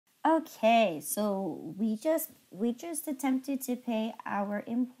Okay, so we just attempted to pay our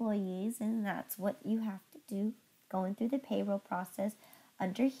employees, and that's what you have to do going through the payroll process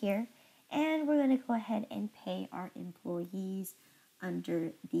under here. And we're going to go ahead and pay our employees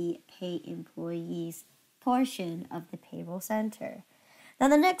under the pay employees portion of the payroll center. Now,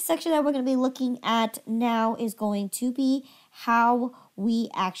 the next section that we're going to be looking at now is going to be how we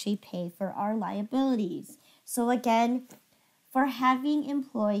actually pay for our liabilities. So again, for having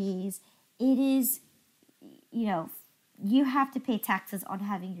employees, it is, you know, you have to pay taxes on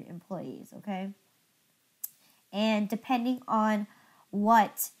having your employees, okay? And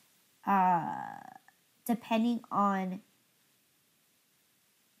what, depending on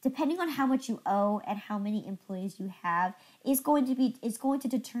how much you owe and how many employees you have, is going to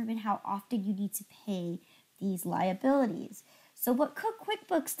determine how often you need to pay these liabilities. So what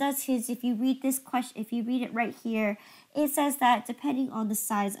QuickBooks does is, if you read it right here, it says that depending on the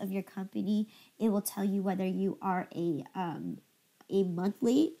size of your company, it will tell you whether you are a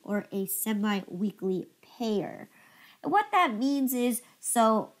monthly or a semi-weekly payer. And what that means is,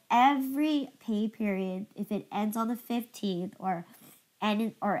 so every pay period, if it ends on the 15th or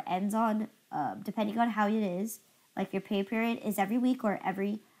ends on, depending on how it is, like your pay period is every week or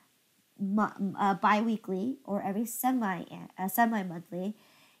every bi-weekly or every semi-monthly,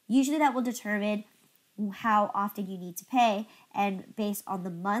 usually that will determine how often you need to pay, and based on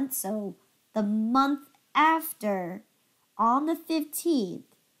the month. So the month after, on the 15th,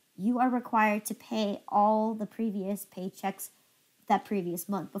 you are required to pay all the previous paychecks that previous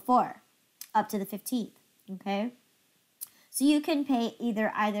month before, up to the 15th, okay? So you can pay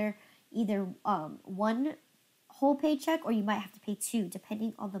either one whole paycheck, or you might have to pay two,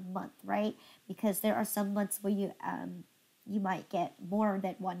 depending on the month, right? Because there are some months where you might get more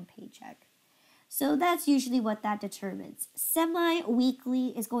than one paycheck. So that's usually what that determines.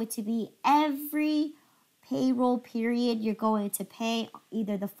 Semi-weekly is going to be every payroll period you're going to pay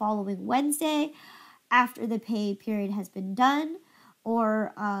either the following Wednesday after the pay period has been done,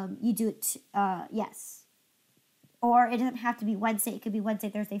 or you do it, yes. Or it doesn't have to be Wednesday. It could be Wednesday,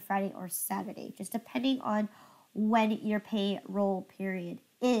 Thursday, Friday, or Saturday, just depending on when your payroll period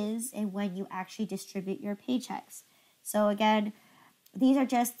is and when you actually distribute your paychecks. So again, these are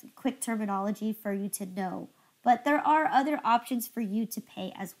just quick terminology for you to know. But there are other options for you to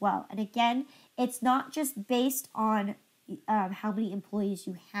pay as well. And again, it's not just based on how many employees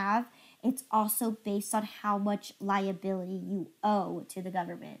you have. It's also based on how much liability you owe to the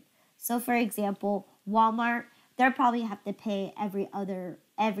government. So for example, Walmart, they'll probably have to pay every other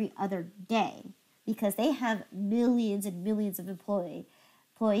day, because they have millions and millions of employees.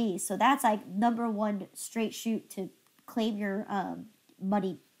 So that's like number one straight shoot to claim your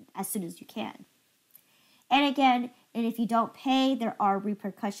money as soon as you can. And again, and if you don't pay, there are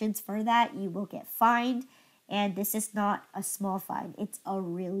repercussions for that. You will get fined, and this is not a small fine. It's a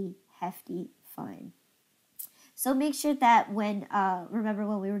really hefty fine. So make sure that remember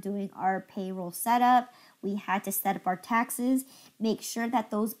when we were doing our payroll setup, we had to set up our taxes. Make sure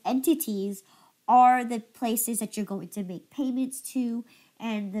that those entities are the places that you're going to make payments to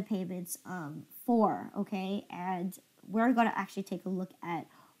and the payments for, okay? And we're going to actually take a look at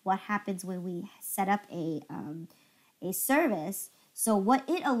what happens when we set up a service. So what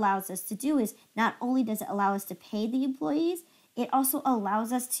it allows us to do is, not only does it allow us to pay the employees, it also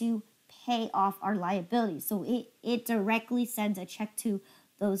allows us to pay off our liabilities. So it directly sends a check to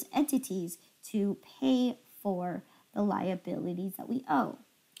those entities to pay for the liabilities that we owe.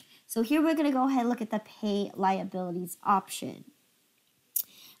 So here we're going to go ahead and look at the pay liabilities option.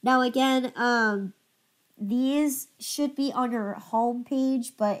 Now again, these should be on your home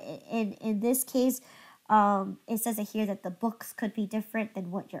page, but in this case, it says here that the books could be different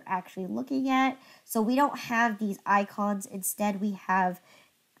than what you're actually looking at. So we don't have these icons. Instead, we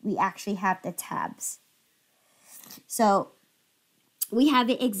actually have the tabs. So we have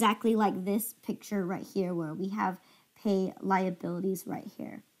it exactly like this picture right here, where we have pay liabilities right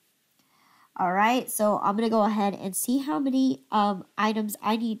here. All right, so I'm going to go ahead and see how many items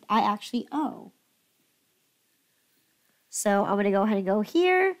I actually owe. So I'm going to go ahead and go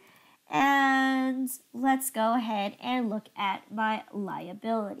here, and let's go ahead and look at my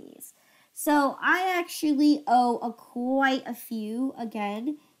liabilities. So I actually owe quite a few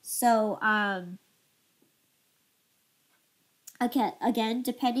again. So again,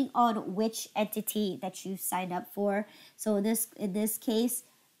 depending on which entity that you signed up for. So in this case,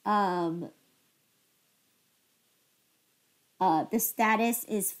 the status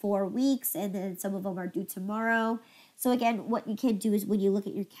is 4 weeks, and then some of them are due tomorrow. So again, what you can do is, when you look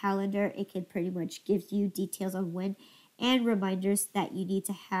at your calendar, it can pretty much give you details on when and reminders that you need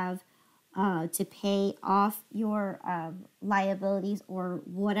to have to pay off your liabilities or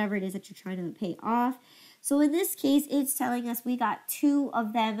whatever it is that you're trying to pay off. So in this case, it's telling us we got 2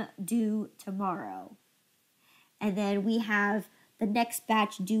 of them due tomorrow. And then we have the next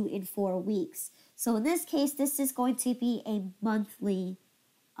batch due in 4 weeks. So in this case, this is going to be a monthly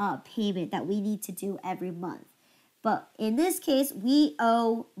payment that we need to do every month. But in this case, we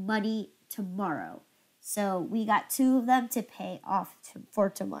owe money tomorrow. So we got 2 of them to pay off for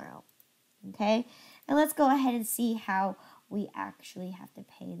tomorrow. Okay? And let's go ahead and see how we actually have to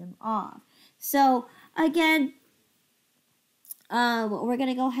pay them off. So again, we're going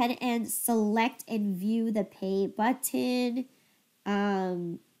to go ahead and select and view the pay button.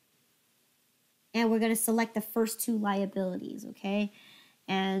 And we're going to select the first 2 liabilities, okay?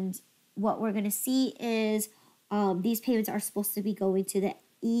 And what we're going to see is these payments are supposed to be going to the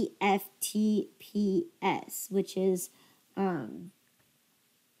EFTPS, which is,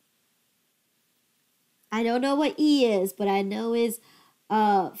 I don't know what E is, but I know is,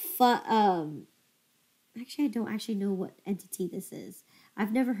 actually, I don't actually know what entity this is.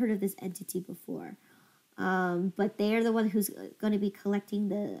 I've never heard of this entity before. But they are the one who's going to be collecting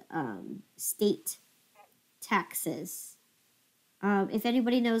the state taxes. If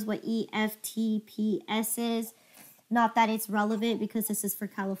anybody knows what EFTPS is, not that it's relevant because this is for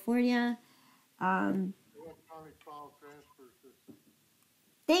California. Electronic file transfer system.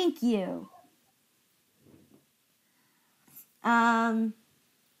 Thank you.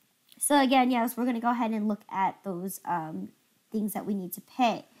 So again, yes, we're going to go ahead and look at those things that we need to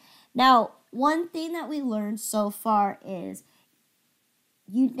pay. Now, one thing that we learned so far is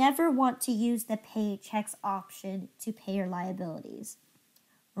you never want to use the paychecks option to pay your liabilities.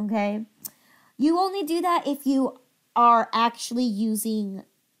 Okay? You only do that if you are actually using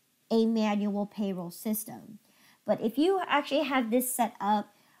a manual payroll system. But if you actually have this set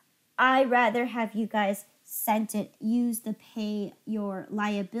up, I'd rather have you guys use the pay your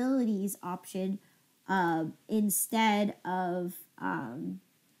liabilities option instead of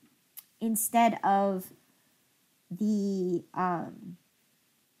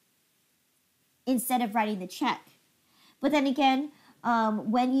writing the check. But then again,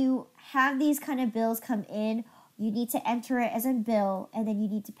 when you have these kind of bills come in, you need to enter it as a bill, and then you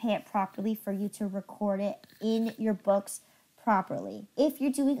need to pay it properly for you to record it in your books properly. If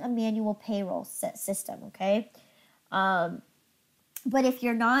you're doing a manual payroll system, okay? But if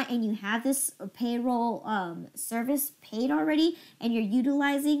you're not and you have this payroll service paid already and you're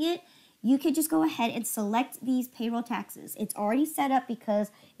utilizing it, you can just go ahead and select these payroll taxes. It's already set up because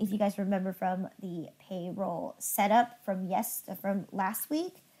if you guys remember from the payroll setup from last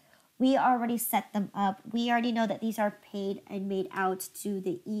week, we already set them up. We already know that these are paid and made out to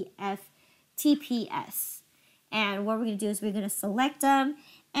the EFTPS. And what we're going to do is we're going to select them,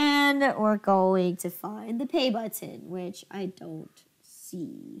 and we're going to find the pay button, which I don't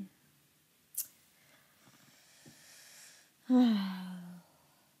see. Oh,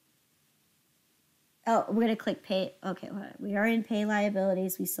 we're going to click pay. Okay, we are in pay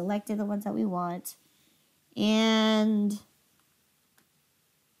liabilities. We selected the ones that we want. And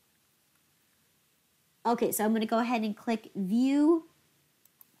okay, so I'm going to go ahead and click view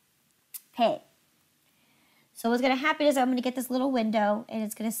pay. So what's going to happen is I'm going to get this little window, and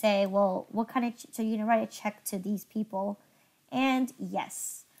it's going to say, well, what kind of, so you're going to write a check to these people. And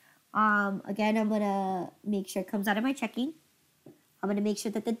yes. Again, I'm going to make sure it comes out of my checking. I'm going to make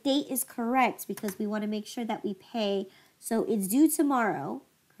sure that the date is correct because we want to make sure that we pay. So it's due tomorrow,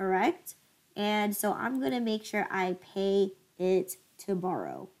 correct? And so I'm going to make sure I pay it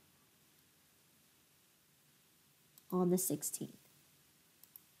tomorrow on the 16th.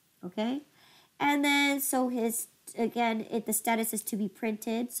 Okay? And then, so the status is to be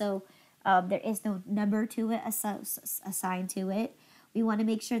printed. So there is no number to it assigned to it. We want to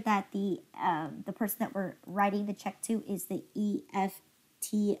make sure that the person that we're writing the check to is the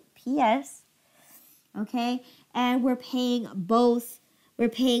EFTPS. Okay, and we're paying both. We're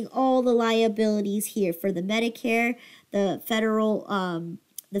paying all the liabilities here for the Medicare, the federal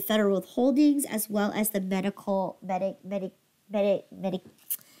withholdings, as well as the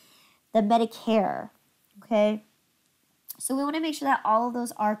the Medicare. Okay, so we want to make sure that all of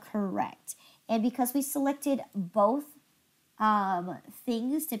those are correct. And because we selected both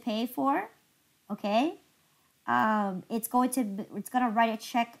things to pay for, okay, it's gonna write a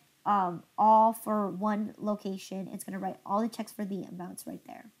check all for one location. It's gonna write all the checks for the amounts right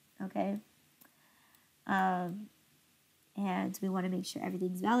there, okay. And we want to make sure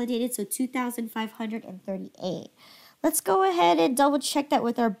everything's validated. So 2,538. Let's go ahead and double check that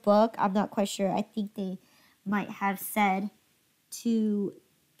with our book. I'm not quite sure. I think they might have said to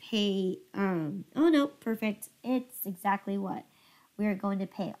pay, oh no, perfect. It's exactly what we're going to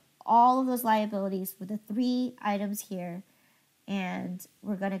pay. All of those liabilities for the 3 items here. And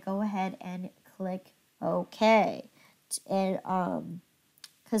we're going to go ahead and click OK. And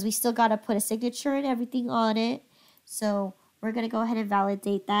because we still got to put a signature and everything on it. So we're going to go ahead and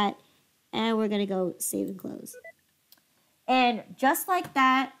validate that. And we're going to go save and close. And just like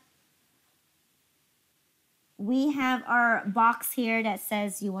that, we have our box here that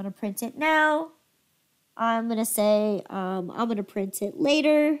says you want to print it now. I'm going to say I'm going to print it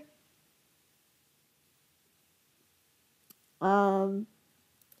later. And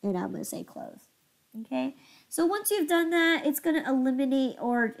I'm going to say close. Okay, so once you've done that, it's going to eliminate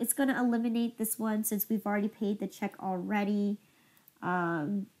this one since we've already paid the check already.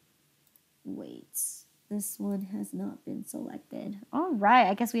 Wait, this one has not been selected. All right,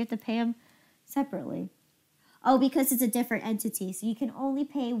 I guess we have to pay them separately. Oh, because it's a different entity, so you can only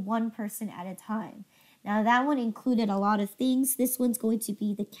pay one person at a time. Now, that one included a lot of things. This one's going to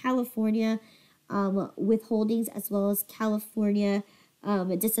be the California withholdings as well as California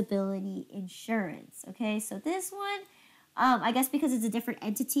disability insurance. Okay, so this one, I guess because it's a different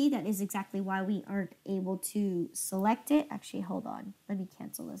entity, that is exactly why we aren't able to select it. Actually, hold on. Let me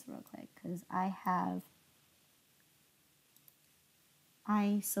cancel this real quick because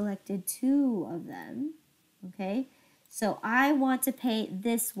I selected 2 of them. Okay, so I want to pay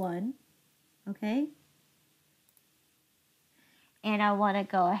this one. Okay, and I want to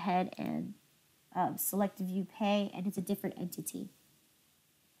go ahead and select view pay, and it's a different entity.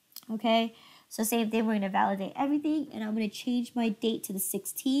 Okay, so same thing, we're going to validate everything, and I'm going to change my date to the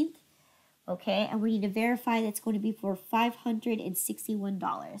 16th. Okay, and we need to verify that it's going to be for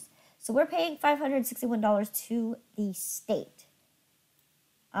 $561. So we're paying $561 to the state.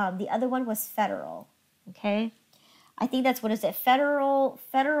 The other one was federal. Okay, I think that's, what is it? Federal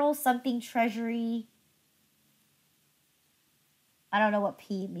something treasury. I don't know what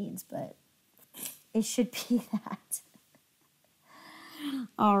P means, but it should be that.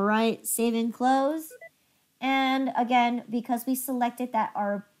 All right, save and close. And again, because we selected that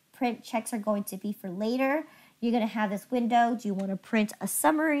our print checks are going to be for later, you're going to have this window. Do you want to print a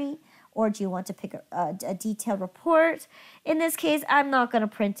summary or do you want to pick a detailed report? In this case, I'm not going to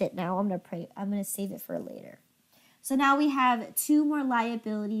print it now. I'm going to save it for later. So now we have 2 more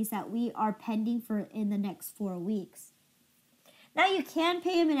liabilities that we are pending for in the next 4 weeks. Now you can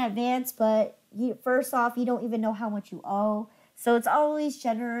pay them in advance, but first off, you don't even know how much you owe. So it's always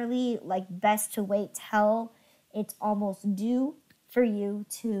generally like best to wait till it's almost due for you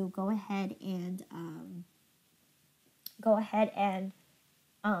to go ahead and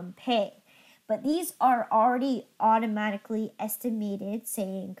pay. But these are already automatically estimated,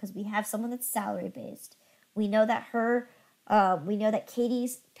 saying, because we have someone that's salary based. We know that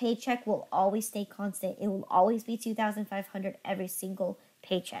Katie's paycheck will always stay constant. It will always be $2,500 every single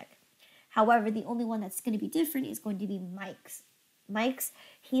paycheck. However, the only one that's going to be different is going to be Mike's.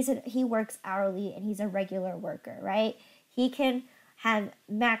 He works hourly and he's a regular worker, right? He can have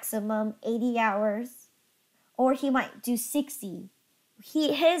maximum 80 hours, or he might do 60.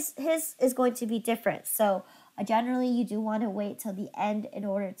 His is going to be different. So generally, you do want to wait till the end in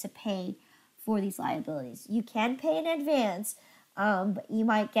order to pay for these liabilities. You can pay in advance, but you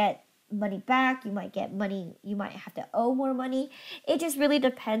might get money back. You might have to owe more money. It just really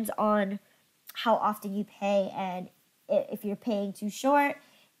depends on how often you pay, and if you're paying too short,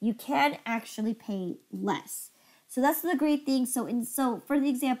 you can actually pay less. So that's the great thing. So for the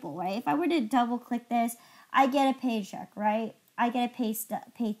example, right? If I were to double click this, I get a paycheck, right? I get a pay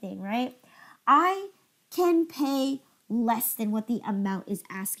thing, right? I can pay less than what the amount is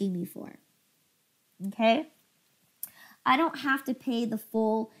asking me for. Okay? I don't have to pay the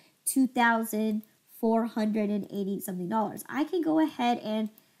full $2,480 something dollars. I can go ahead and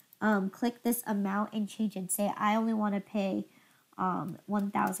click this amount and change and say I only want to pay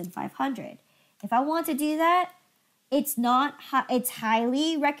 $1,500. If I want to do that, it's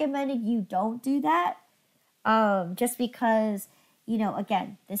highly recommended you don't do that. Just because,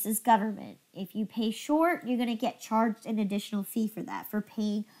 again, this is government. If you pay short, you're going to get charged an additional fee for that, for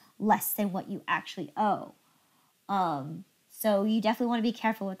paying less than what you actually owe. So you definitely want to be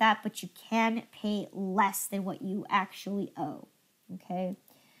careful with that, but you can pay less than what you actually owe. Okay.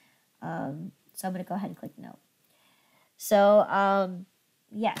 So I'm going to go ahead and click no. So,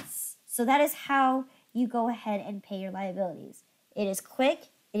 yes. So that is how you go ahead and pay your liabilities. It is quick.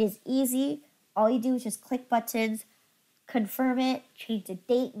 It is easy. All you do is just click buttons, confirm it, change the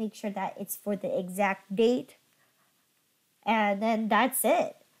date, make sure that it's for the exact date. And then that's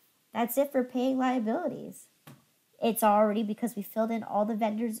it. That's it for paying liabilities. It's already, because we filled in all the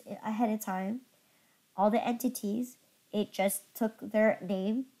vendors ahead of time, all the entities. It just took their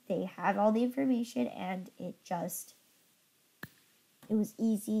name. They have all the information, and it was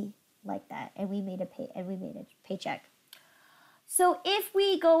easy like that. And we made a paycheck. So if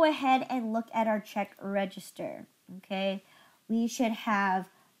we go ahead and look at our check register, okay, we should have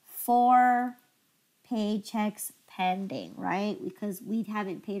 4 paychecks pending, right? Because we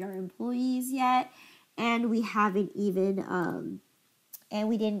haven't paid our employees yet, and we haven't even and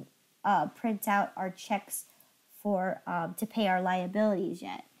we didn't print out our checks for to pay our liabilities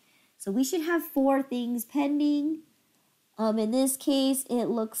yet. So we should have 4 things pending. In this case, it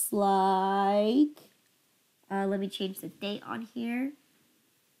looks like let me change the date on here,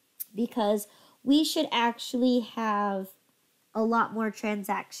 because we should actually have a lot more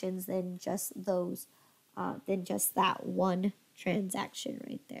transactions than just those, than just that one transaction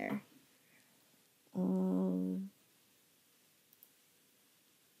right there.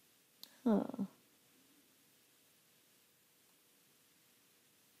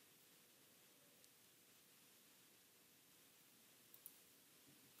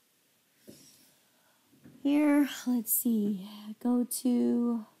 Here, let's see. Go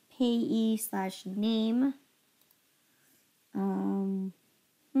to payee/name.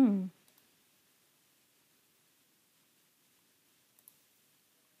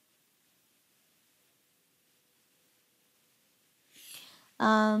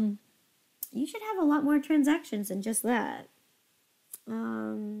 You should have a lot more transactions than just that.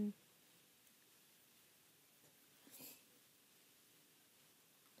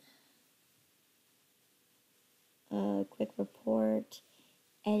 Quick report,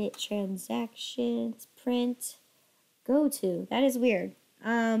 edit transactions, print, go to. That is weird.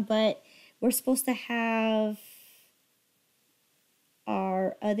 But we're supposed to have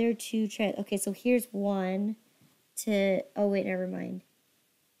our other 2 okay, so here's one to, oh wait, never mind.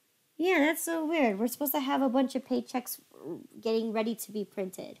 Yeah, that's so weird. We're supposed to have a bunch of paychecks getting ready to be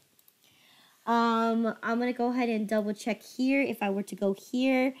printed. I'm going to go ahead and double check here. If I were to go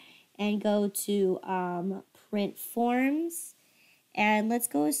here and go to print forms, and let's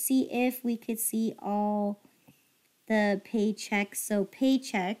go see if we could see all the paychecks. So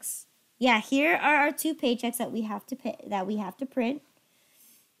paychecks, yeah, here are our 2 paychecks that we have to pay, that we have to print.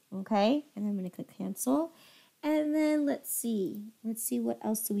 Okay, and I'm going to click cancel. And then let's see what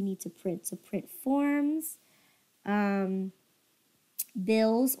else do we need to print. So print forms,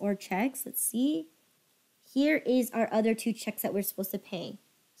 bills or checks. Let's see. Here is our other 2 checks that we're supposed to pay.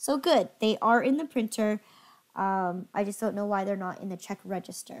 So good, they are in the printer. I just don't know why they're not in the check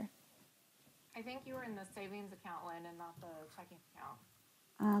register. I think you were in the savings account, Lynn, and not the checking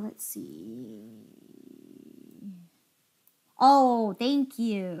account. Let's see. Oh, thank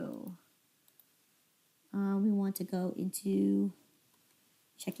you. We want to go into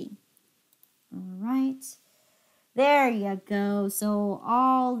checking. All right. There you go. So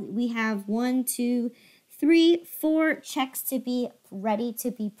we have 1, 2, 3, 4 checks to be ready to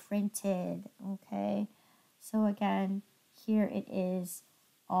be printed. Okay. So again, here it is,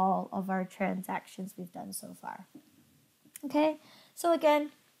 all of our transactions we've done so far. Okay. So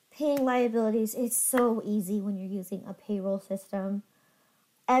again, paying liabilities is so easy when you're using a payroll system.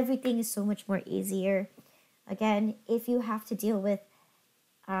 Everything is so much more easier. Again, if you have to deal with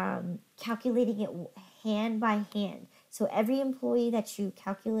calculating it hand by hand. So every employee that you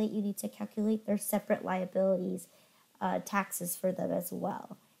calculate, you need to calculate their separate liabilities, taxes for them as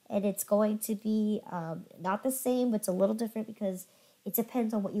well. And it's going to be not the same, but it's a little different because it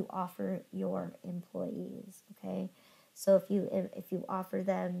depends on what you offer your employees, okay? So if you offer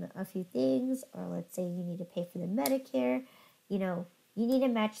them a few things, or let's say you need to pay for the Medicare, you need to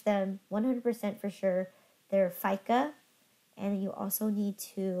match them 100% for sure their FICA, and you also need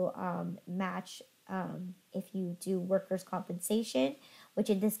to match if you do workers' compensation, which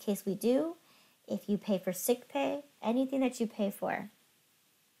in this case we do. If you pay for sick pay, anything that you pay for,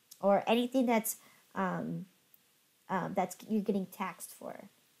 or anything that's you're getting taxed for.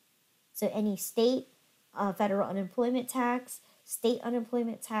 So any state, federal unemployment tax, state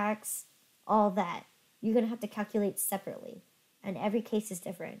unemployment tax, all that, you're gonna have to calculate separately, and every case is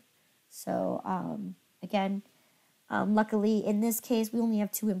different. So again, luckily in this case we only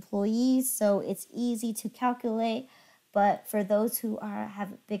have 2 employees, so it's easy to calculate. But for those who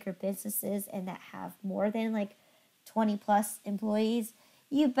have bigger businesses and that have more than like 20 plus employees,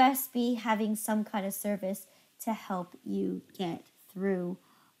 you best be having some kind of service to help you get through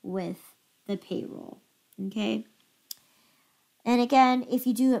with the payroll, okay? And again, if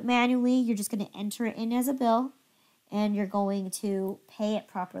you do it manually, you're just going to enter it in as a bill, and you're going to pay it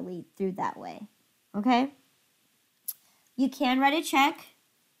properly through that way, okay? You can write a check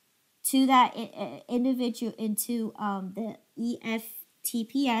to that individual into the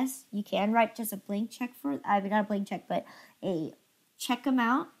EFTPS. You can write just a blank check for, I mean, not a blank check, but a check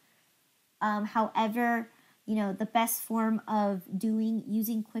amount. However, you know, the best form of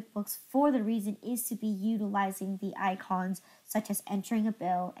using QuickBooks for the reason is to be utilizing the icons such as entering a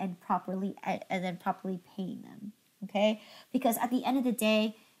bill and then properly paying them. Okay, because at the end of the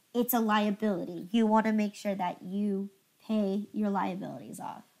day, it's a liability. You want to make sure that you pay your liabilities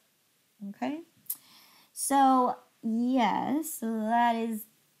off. Okay, so yes, so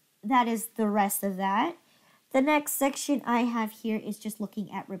that is the rest of that. The next section I have here is just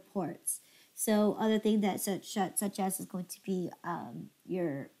looking at reports. So other thing that such as is going to be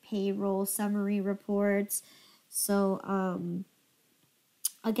your payroll summary reports. So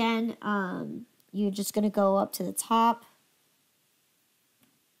again, you're just gonna go up to the top.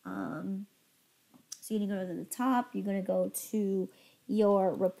 So you're gonna go to the top. You're gonna go to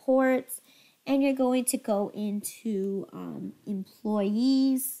your reports, and you're going to go into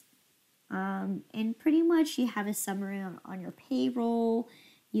employees. And pretty much you have a summary on your payroll.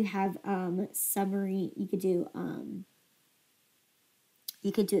 You have summary. You could do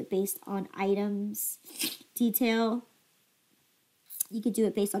it based on items detail. You could do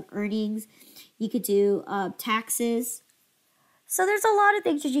it based on earnings. You could do taxes. So there's a lot of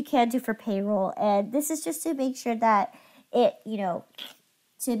things that you can do for payroll, and this is just to make sure that to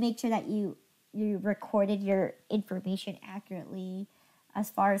make sure that you recorded your information accurately, as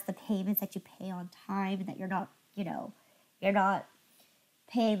far as the payments that you pay on time, and that you're not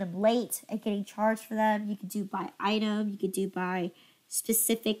paying them late and getting charged for them. You can do by item, you could do by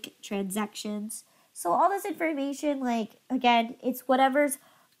specific transactions. So all this information, like, again, it's whatever's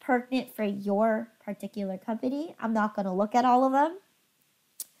pertinent for your particular company. I'm not going to look at all of them,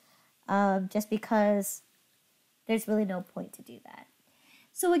 just because there's really no point to do that.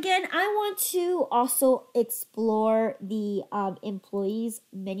 So again, I want to also explore the employees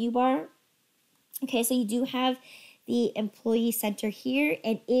menu bar. Okay, so you do have the employee center here,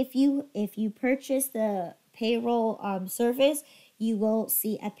 and if you purchase the payroll service, you will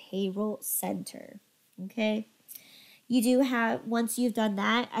see a payroll center. Okay, you do have, once you've done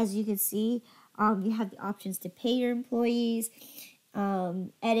that, as you can see, you have the options to pay your employees,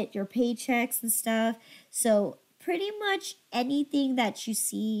 edit your paychecks and stuff. So pretty much anything that you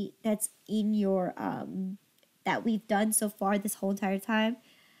see that's in your that we've done so far this whole entire time,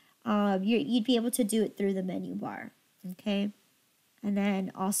 you'd be able to do it through the menu bar. Okay, and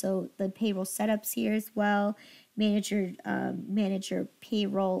then also the payroll setups here as well. Manage your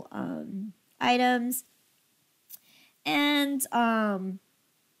payroll items, and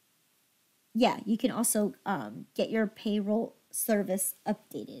yeah, you can also get your payroll service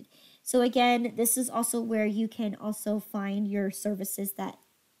updated. So again, this is also where you can also find your services that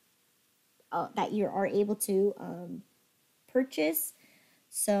you are able to purchase.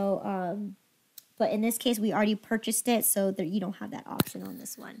 So, but in this case, we already purchased it, so that you don't have that option on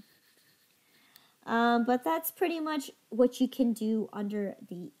this one. But that's pretty much what you can do under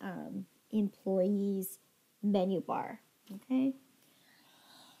the employees menu bar. Okay.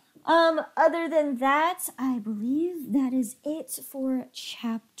 Other than that, I believe that is it for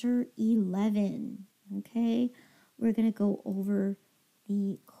chapter 11. Okay, we're gonna go over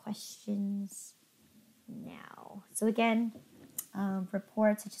the questions now. So again,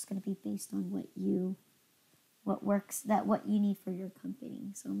 reports are just gonna be based on what you need for your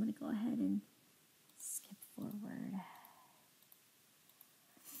company. So I'm gonna go ahead and skip forward.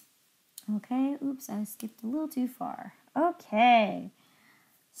 Okay, oops, I skipped a little too far. Okay.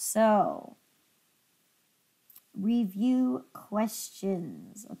 So, review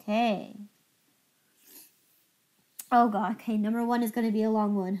questions. Okay. Oh God. Okay, number 1 is going to be a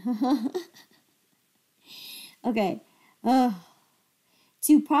long one. Okay.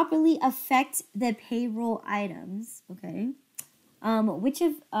 To properly affect the payroll items. Okay.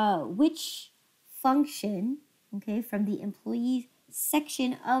 Which function? Okay, from the employee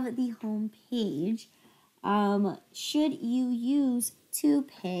section of the home page, should you use to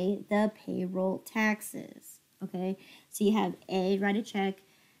pay the payroll taxes? Okay, so you have A, write a check,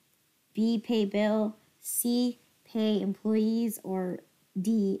 B, pay bill, C, pay employees, or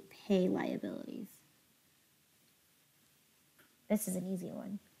D, pay liabilities. This is an easy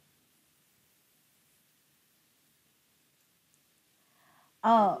one.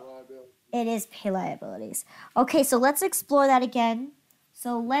 Oh, it is pay liabilities. Okay, so let's explore that again.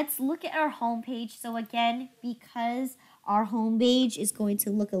 So let's look at our home page. So again, because our home page is going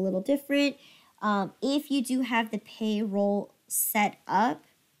to look a little different, if you do have the payroll set up,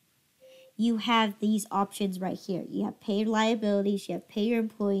 you have these options right here. You have pay liabilities, you have pay your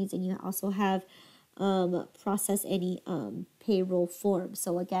employees, and you also have process any payroll form.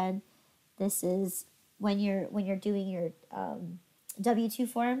 So again, this is when you're doing your W-2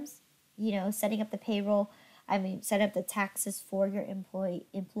 forms, you know, setting up the payroll, set up the taxes for your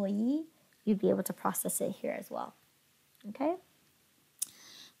employee, you'd be able to process it here as well. Okay?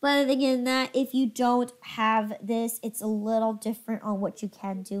 But again, that if you don't have this, it's a little different on what you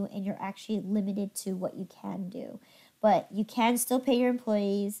can do, and you're actually limited to what you can do. But you can still pay your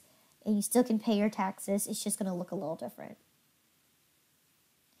employees, and you still can pay your taxes. It's just going to look a little different.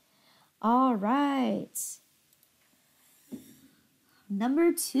 All right.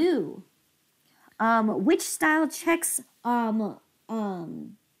 Number 2. Which style checks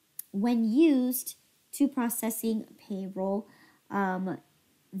when used to processing payroll,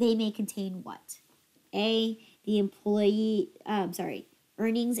 they may contain what? A, the employee,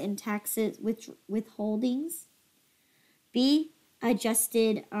 earnings and taxes withholdings. B,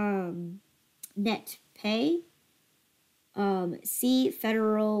 adjusted net pay. C,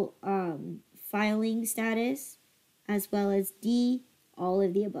 federal filing status, as well as D, all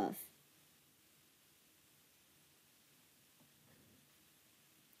of the above.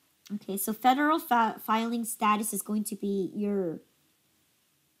 Okay, so federal filing status is going to be your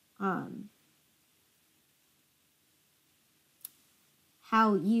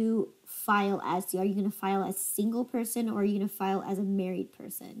how you file as. Are you going to file as a single person, or are you going to file as a married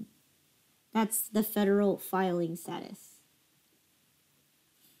person? That's the federal filing status.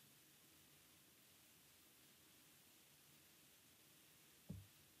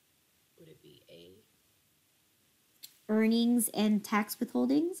 Would it be A? Earnings and tax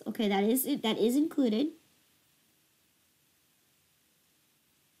withholdings. Okay, that is included.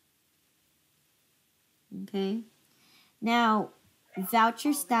 Okay. Now,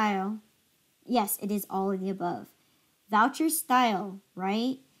 voucher style. Yes, it is all of the above. Voucher style,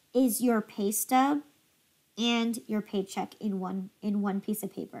 right, is your pay stub and your paycheck in one piece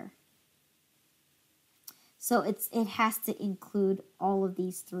of paper. So it has to include all of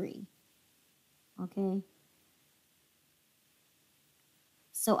these 3. Okay.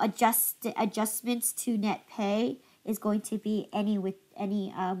 So adjustments to net pay is going to be any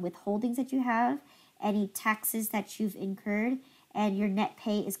withholdings that you have, any taxes that you've incurred, and your net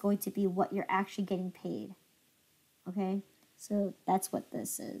pay is going to be what you're actually getting paid. Okay, so that's what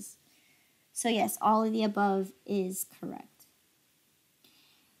this is. So yes, all of the above is correct.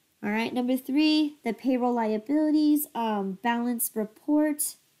 All right, number 3, the payroll liabilities balance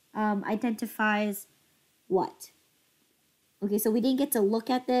report identifies what? Okay, so we didn't get to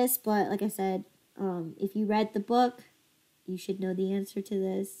look at this, but like I said, if you read the book, you should know the answer to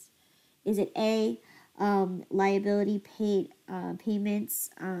this. Is it A, liability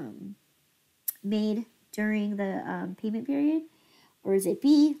payments made during the payment period? Or is it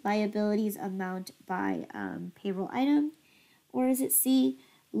B, liabilities amount by payroll item? Or is it C,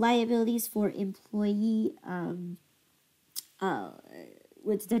 liabilities for employee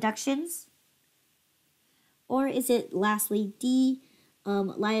with deductions? Or is it lastly D,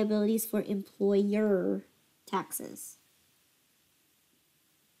 liabilities for employer taxes?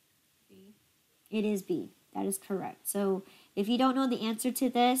 B. It is B. That is correct. So if you don't know the answer to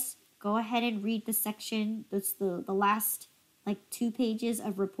this, go ahead and read the section. That's the last 2 pages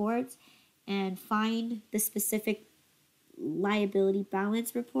of reports, and find the specific liability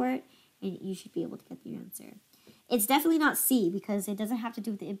balance report, and you should be able to get the answer. It's definitely not C, because it doesn't have to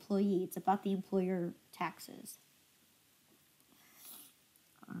do with the employee. It's about the employer taxes.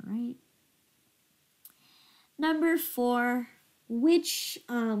 All right. Number 4, which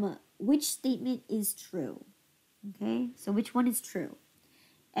statement is true? Okay, so which one is true?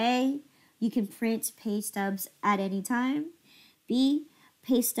 A, you can print pay stubs at any time. B,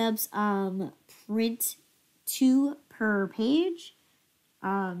 pay stubs print 2 per page.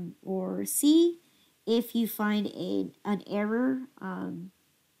 Or C, if you find an error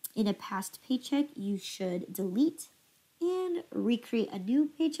in a past paycheck, you should delete and recreate a new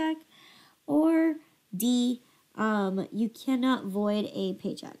paycheck. Or D, you cannot void a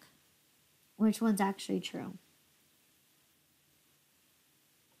paycheck. Which one's actually true?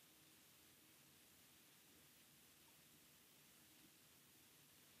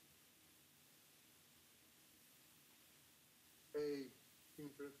 A, you can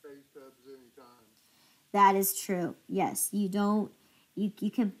print pay stubs anytime. That is true. Yes, you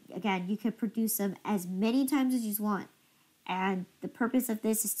can produce them as many times as you want. And the purpose of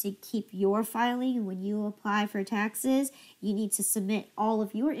this is to keep your filing. When you apply for taxes, you need to submit all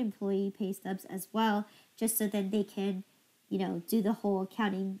of your employee pay stubs as well, just so then they can do the whole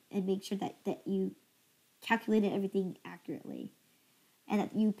accounting and make sure that you calculated everything accurately and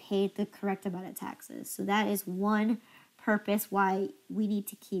that you paid the correct amount of taxes. So that is one purpose why we need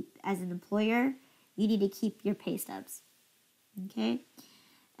to keep, as an employer, you need to keep your pay stubs. Okay?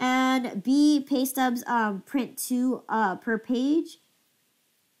 And B, pay stubs print 2 per page.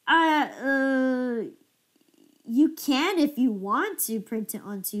 You can if you want to print it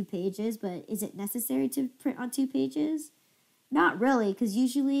on 2 pages, but is it necessary to print on 2 pages? Not really, because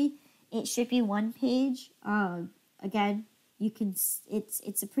usually it should be 1 page. Again, you can.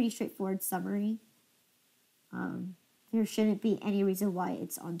 It's a pretty straightforward summary. There shouldn't be any reason why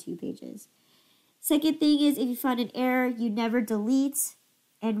it's on 2 pages. Second thing is, if you find an error, you never delete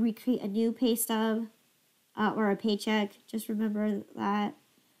and recreate a new pay stub or a paycheck. Just remember that.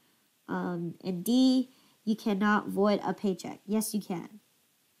 And D, you cannot void a paycheck. Yes, you can.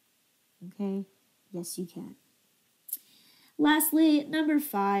 Okay? Yes, you can. Lastly, number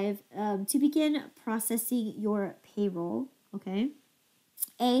 5, to begin processing your payroll, okay?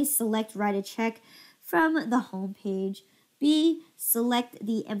 A, select write a check from the home page. B, select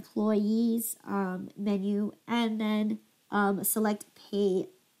the employees menu and then select pay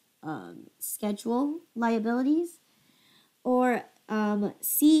schedule liabilities. Or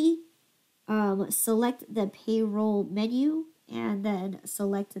C, select the payroll menu and then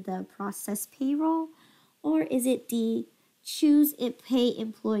select the process payroll. Or is it D, choose it pay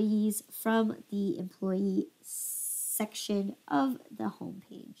employees from the employee section of the home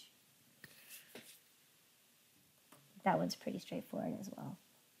page? That one's pretty straightforward as well.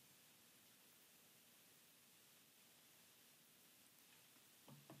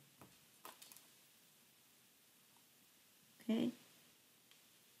 Okay.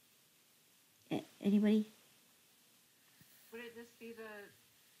 Anybody? Would it just be the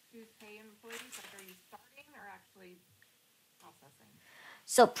choose pay employees? Like, are you starting or actually processing?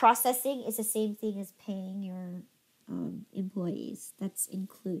 So processing is the same thing as paying your employees. That's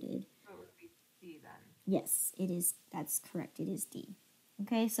included. So it would be D then. Yes, it is. That's correct. It is D.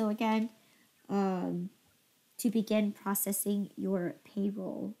 Okay, so again, to begin processing your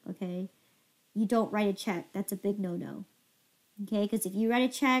payroll, okay, you don't write a check. That's a big no-no. Okay, because if you write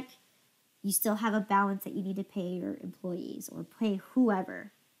a check, you still have a balance that you need to pay your employees or pay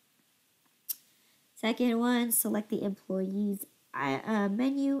whoever. Second one, select the employees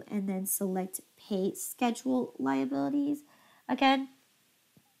menu and then select pay schedule liabilities. Again,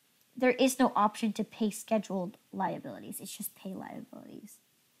 there is no option to pay scheduled liabilities. It's just pay liabilities.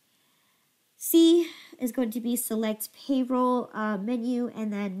 C is going to be select payroll menu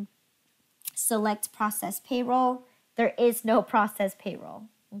and then select process payroll. There is no process payroll.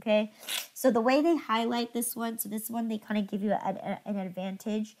 Okay, so the way they highlight this one, so this one they kind of give you an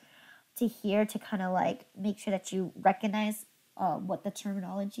advantage to here to kind of like make sure that you recognize what the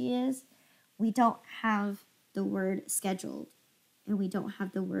terminology is. We don't have the word scheduled and we don't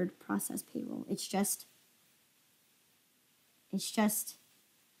have the word process payroll. It's just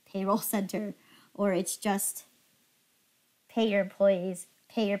payroll center, or it's just pay your employees,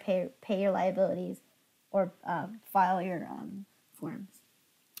 pay your liabilities, or file your forms.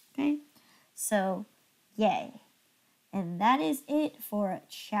 Okay, so yay. And that is it for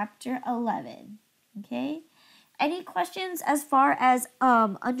chapter 11. Okay, any questions as far as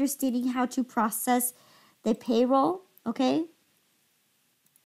understanding how to process the payroll? Okay,